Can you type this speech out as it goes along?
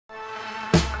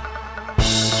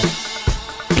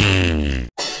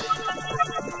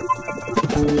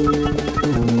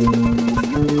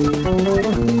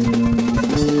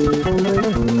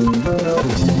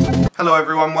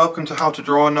welcome to How to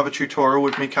Draw, another tutorial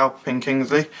with me, Calpin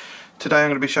Kingsely. Today I'm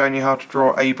going to be showing you how to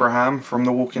draw Abraham from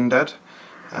The Walking Dead.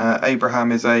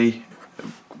 Abraham is a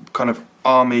kind of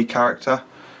army character,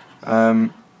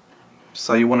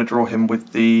 so you want to draw him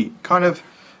with the kind of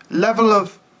level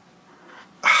of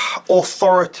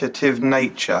authoritative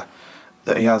nature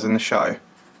that he has in the show,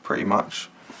 pretty much.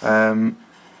 And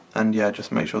yeah,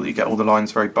 just make sure that you get all the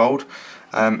lines very bold.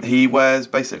 He wears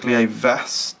basically a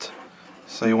vest,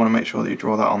 so you want to make sure that you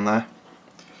draw that on there.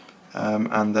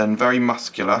 And then very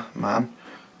muscular man,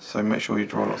 so make sure you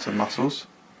draw lots of muscles.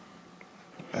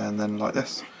 And then like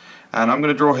this. And I'm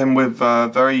going to draw him with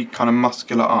very kind of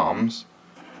muscular arms,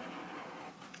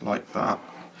 like that.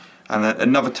 And then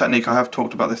another technique, I have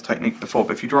talked about this technique before,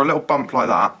 but if you draw a little bump like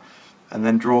that, and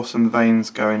then draw some veins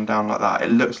going down like that,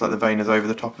 it looks like the vein is over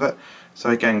the top of it. So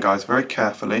again guys, very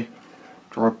carefully,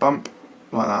 draw a bump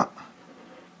like that,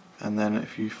 and then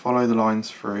if you follow the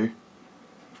lines through,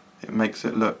 it makes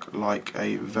it look like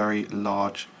a very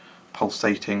large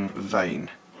pulsating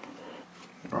vein.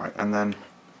 Right, and then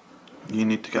you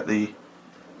need to get the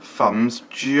thumbs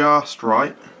just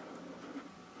right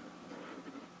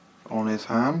on his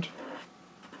hand.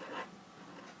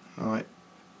 Right,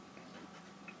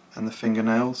 and the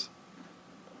fingernails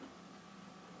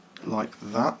like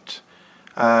that,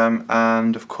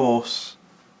 and of course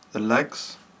the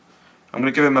legs. I'm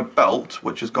going to give him a belt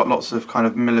which has got lots of kind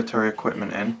of military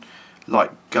equipment in,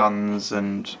 like guns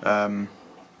and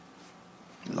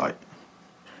like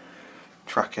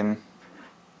tracking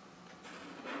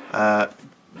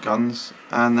guns,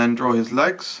 and then draw his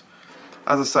legs.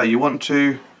 As I say, you want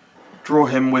to draw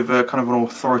him with a kind of an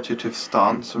authoritative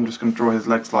stance, so I'm just going to draw his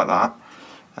legs like that,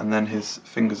 and then his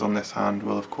fingers on this hand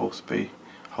will of course be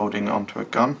holding onto a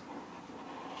gun,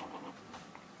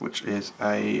 which is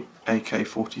a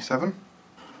AK-47,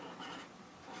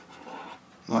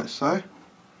 like so,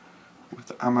 with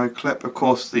the ammo clip. Of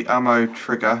course the ammo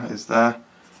trigger is there,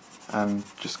 and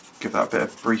just give that a bit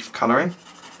of brief colouring,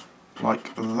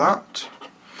 like that.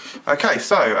 Okay,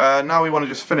 so now we want to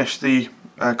just finish the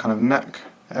kind of neck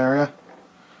area,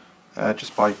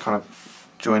 just by kind of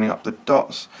joining up the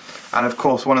dots. And of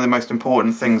course one of the most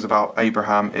important things about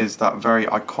Abraham is that very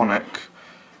iconic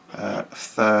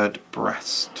third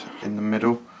breast in the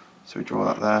middle, so we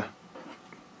draw that there,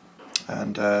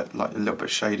 and like a little bit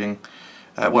of shading.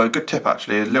 Well, a good tip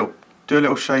actually, do a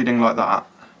little shading like that,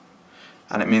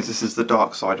 and it means this is the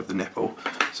dark side of the nipple.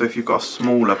 So if you've got a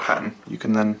smaller pen, you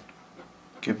can then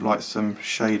give like some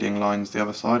shading lines the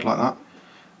other side like that,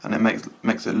 and it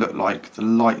makes it look like the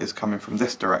light is coming from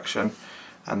this direction,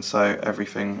 and so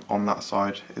everything on that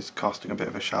side is casting a bit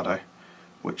of a shadow,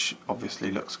 which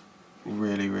obviously looks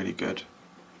really, really good,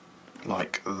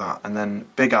 like that. And then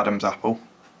big Adam's apple,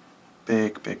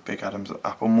 big Adam's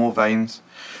apple, more veins.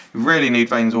 You really need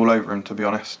veins all over him, to be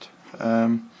honest.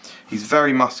 He's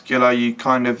very muscular. You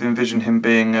kind of envision him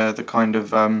being the kind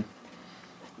of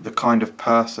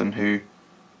person who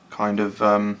kind of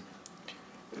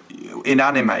in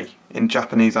anime, in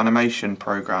Japanese animation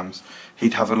programs,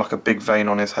 he'd have like a big vein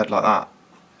on his head like that.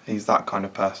 He's that kind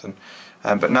of person.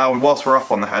 But now, whilst we're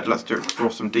up on the head, let's draw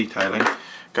some detailing.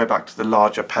 Go back to the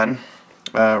larger pen.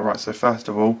 Right, so first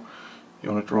of all,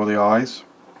 you want to draw the eyes,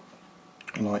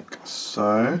 like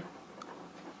so.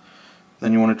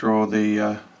 Then you want to draw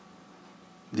the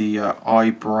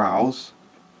eyebrows,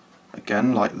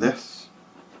 again like this,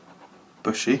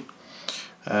 bushy.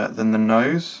 Then the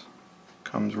nose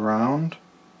comes round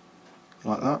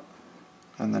like that,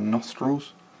 and then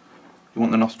nostrils. You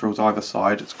want the nostrils either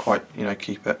side. It's quite, you know,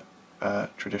 keep it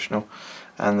traditional.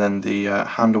 And then the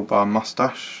handlebar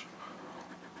mustache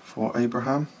for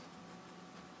Abraham,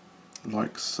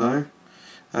 like so.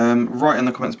 Write in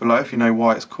the comments below if you know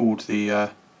why it's called the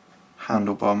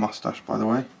handlebar mustache, by the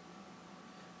way.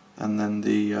 And then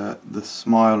the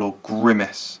smile or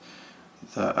grimace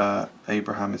that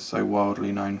Abraham is so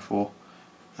wildly known for,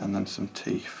 and then some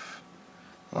teeth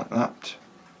like that.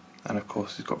 And of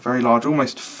course he's got very large,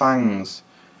 almost fangs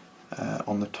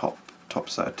on the top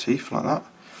set of teeth, like that.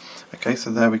 Okay,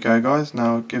 so there we go guys.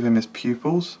 Now give him his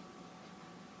pupils,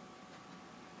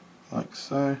 like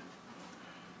so,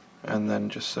 and then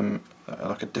just some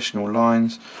like additional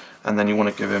lines. And then you want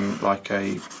to give him like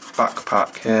a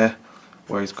backpack here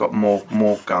where he's got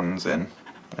more guns in,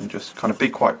 and just kind of be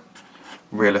quite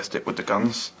realistic with the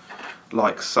guns,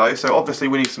 like so. So obviously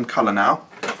we need some colour now.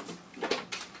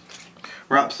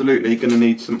 We're absolutely going to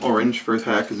need some orange for his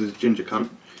hair because he's a ginger cunt.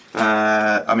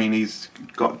 I mean, he's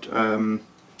got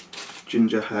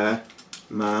ginger hair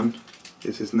man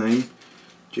is his name,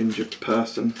 ginger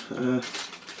person.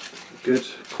 Good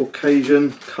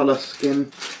Caucasian colour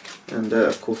skin, and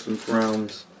of course some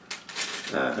browns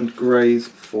and greys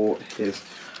for his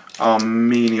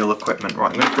menial equipment.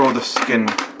 Right, I'm going to draw the skin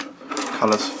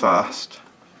colours first.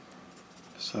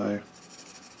 So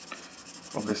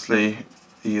obviously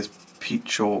he is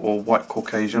peach or white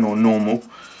Caucasian or normal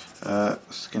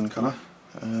skin colour.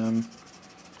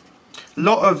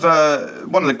 Lot of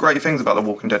one of the great things about the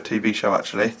Walking Dead TV show,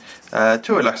 actually,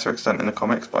 to a lesser extent in the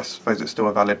comics, but I suppose it's still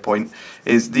a valid point,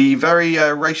 is the very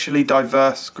racially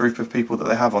diverse group of people that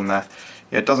they have on there.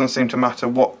 Yeah, it doesn't seem to matter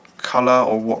what colour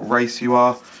or what race you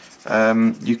are,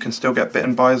 you can still get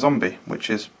bitten by a zombie, which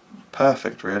is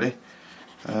perfect, really.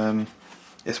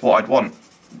 It's what I'd want,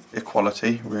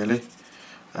 equality, really.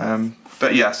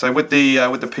 But yeah, so with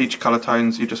the peach colour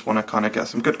tones, you just want to kind of get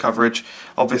some good coverage.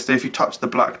 Obviously, if you touch the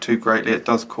black too greatly, it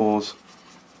does cause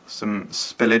some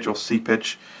spillage or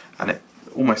seepage, and it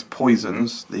almost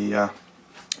poisons the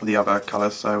other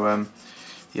colours. So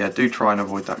yeah, do try and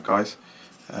avoid that, guys.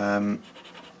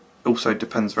 Also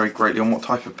depends very greatly on what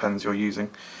type of pens you're using.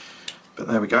 But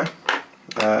there we go.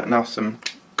 Now some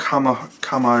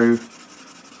camouflage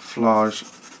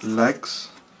legs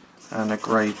and a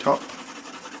grey top.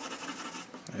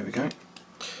 There we go.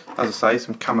 As I say,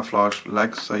 some camouflage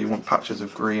legs, so you want patches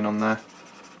of green on there.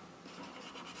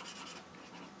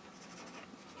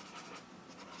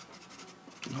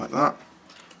 Like that.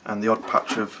 And the odd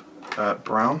patch of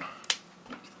brown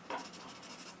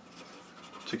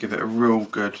to give it a real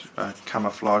good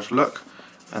camouflage look.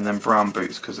 And then brown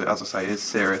boots, because as I say, he is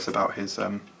serious about his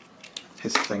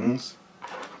things.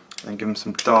 And give him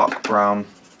some dark brown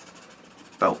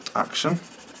belt action.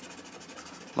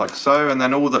 Like so, and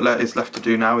then all that is left to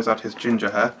do now is add his ginger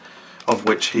hair, of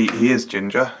which he is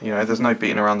ginger. You know, there's no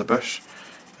beating around the bush.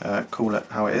 Call it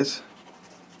how it is.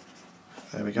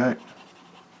 There we go.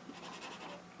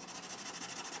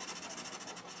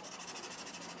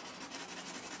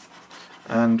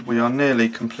 And we are nearly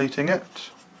completing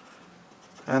it.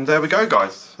 And there we go,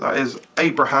 guys. That is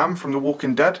Abraham from The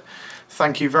Walking Dead.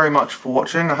 Thank you very much for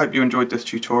watching. I hope you enjoyed this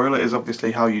tutorial. It is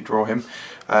obviously how you draw him.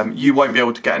 You won't be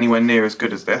able to get anywhere near as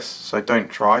good as this, so don't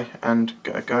try and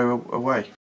go away.